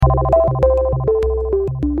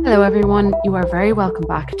Hello, everyone. You are very welcome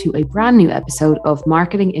back to a brand new episode of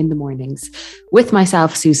Marketing in the Mornings with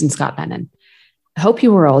myself, Susan Scott Lennon. I hope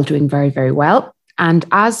you are all doing very, very well. And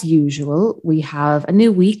as usual, we have a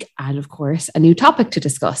new week and, of course, a new topic to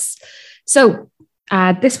discuss. So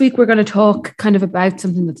this week, we're going to talk kind of about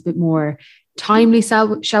something that's a bit more timely,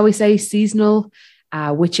 shall we say, seasonal,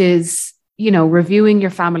 which is, reviewing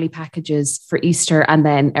your family packages for Easter and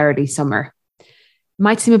then early summer.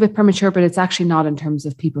 Might seem a bit premature, but it's actually not in terms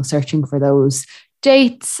of people searching for those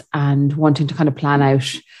dates and wanting to kind of plan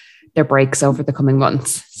out their breaks over the coming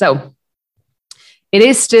months. So it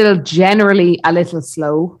is still generally a little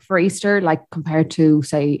slow for Easter, like compared to,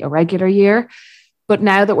 say, a regular year. But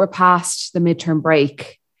now that we're past the midterm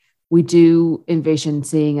break, we do envision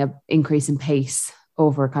seeing an increase in pace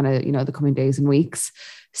over kind of, the coming days and weeks.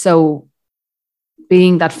 So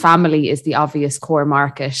being that family is the obvious core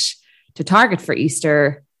market to target for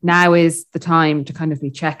Easter, now is the time to kind of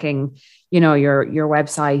be checking, your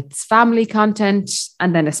website's family content.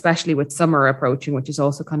 And then especially with summer approaching, which is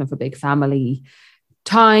also kind of a big family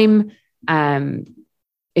time,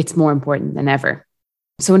 it's more important than ever.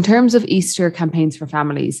 So in terms of Easter campaigns for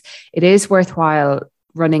families, it is worthwhile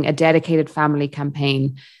running a dedicated family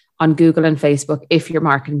campaign on Google and Facebook if your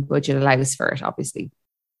marketing budget allows for it, obviously.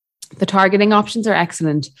 The targeting options are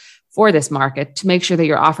excellent for this market to make sure that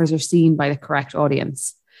your offers are seen by the correct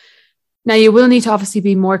audience. Now, you will need to obviously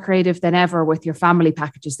be more creative than ever with your family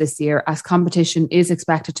packages this year, as competition is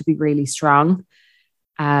expected to be really strong.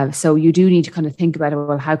 So you do need to kind of think about,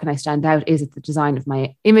 well, how can I stand out? Is it the design of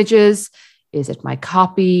my images? Is it my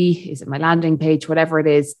copy? Is it my landing page? Whatever it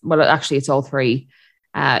is. Well, actually, it's all three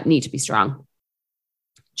need to be strong.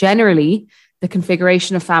 Generally, the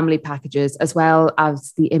configuration of family packages, as well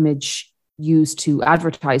as the image used to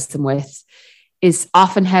advertise them with, is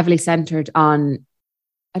often heavily centered on,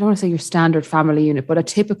 I don't want to say your standard family unit, but a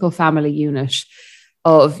typical family unit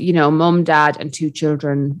of, mum, dad, and 2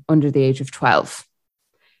 children under the age of 12.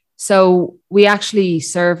 So we actually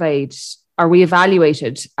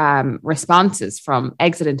evaluated responses from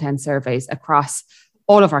exit intent surveys across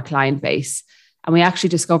all of our client base. And we actually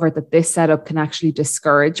discovered that this setup can actually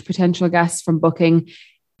discourage potential guests from booking,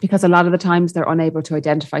 because a lot of the times they're unable to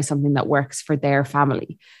identify something that works for their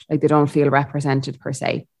family. Like they don't feel represented per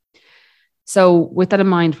se. So with that in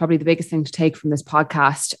mind, probably the biggest thing to take from this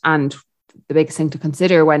podcast and the biggest thing to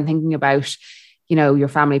consider when thinking about, your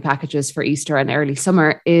family packages for Easter and early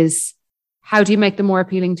summer is, how do you make them more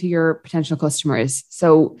appealing to your potential customers?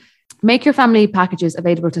 So make your family packages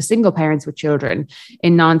available to single parents with children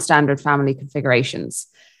in non-standard family configurations.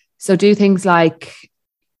 So do things like,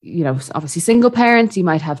 obviously single parents, you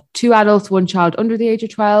might have 2 adults, 1 child under the age of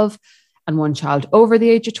 12 and 1 child over the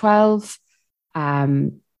age of 12.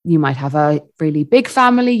 You might have a really big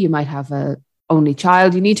family. You might have a only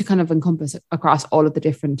child. You need to kind of encompass across all of the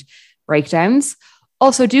different breakdowns.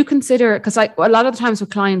 Also do consider, because a lot of the times with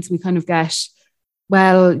clients, we kind of get,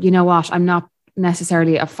 well, you know what, I'm not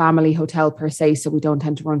necessarily a family hotel per se, so we don't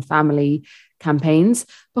tend to run family campaigns,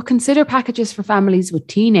 but consider packages for families with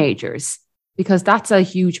teenagers, because that's a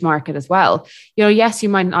huge market as well. Yes, you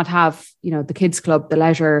might not have, the kids club, the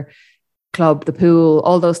leisure club, the pool,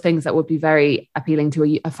 all those things that would be very appealing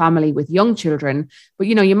to a family with young children. But,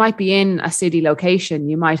 you might be in a city location,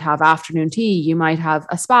 you might have afternoon tea, you might have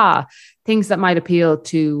a spa, things that might appeal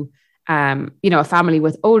to, a family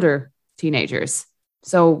with older teenagers.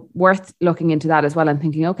 So worth looking into that as well and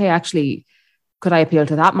thinking, okay, actually, could I appeal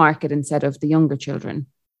to that market instead of the younger children?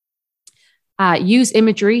 Use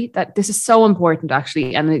imagery. This is so important,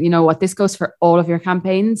 actually. And this goes for all of your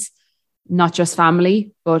campaigns, not just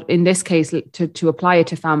family, but in this case, to apply it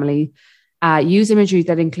to family, use imagery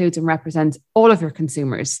that includes and represents all of your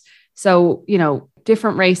consumers. So,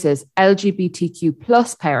 different races, LGBTQ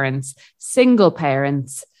plus parents, single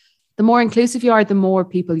parents. The more inclusive you are, the more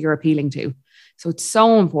people you're appealing to. So it's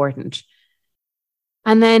so important.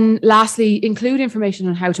 And then lastly, include information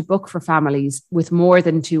on how to book for families with more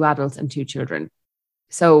than 2 adults and 2 children.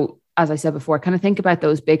 So as I said before, kind of think about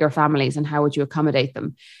those bigger families and how would you accommodate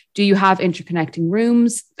them? Do you have interconnecting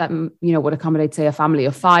rooms that, would accommodate, say, a family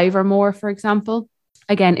of 5 or more, for example?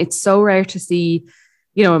 Again, it's so rare to see,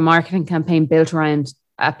 a marketing campaign built around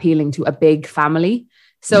appealing to a big family.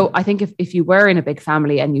 So I think if you were in a big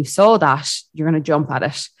family and you saw that, you're going to jump at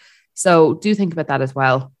it. So do think about that as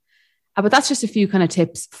well. But that's just a few kind of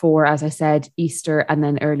tips for, as I said, Easter and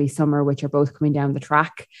then early summer, which are both coming down the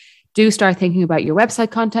track. Do start thinking about your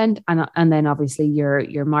website content and then obviously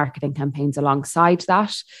your marketing campaigns alongside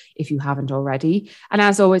that, if you haven't already. And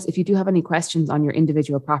as always, if you do have any questions on your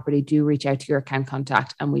individual property, do reach out to your account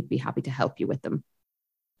contact and we'd be happy to help you with them.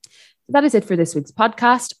 That is it for this week's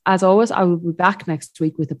podcast. As always, I will be back next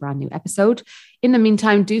week with a brand new episode. In the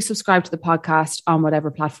meantime, do subscribe to the podcast on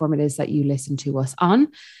whatever platform it is that you listen to us on.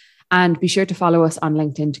 And be sure to follow us on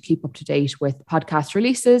LinkedIn to keep up to date with podcast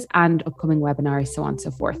releases and upcoming webinars, so on and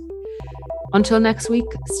so forth. Until next week,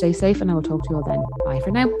 stay safe and I will talk to you all then. Bye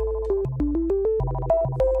for now.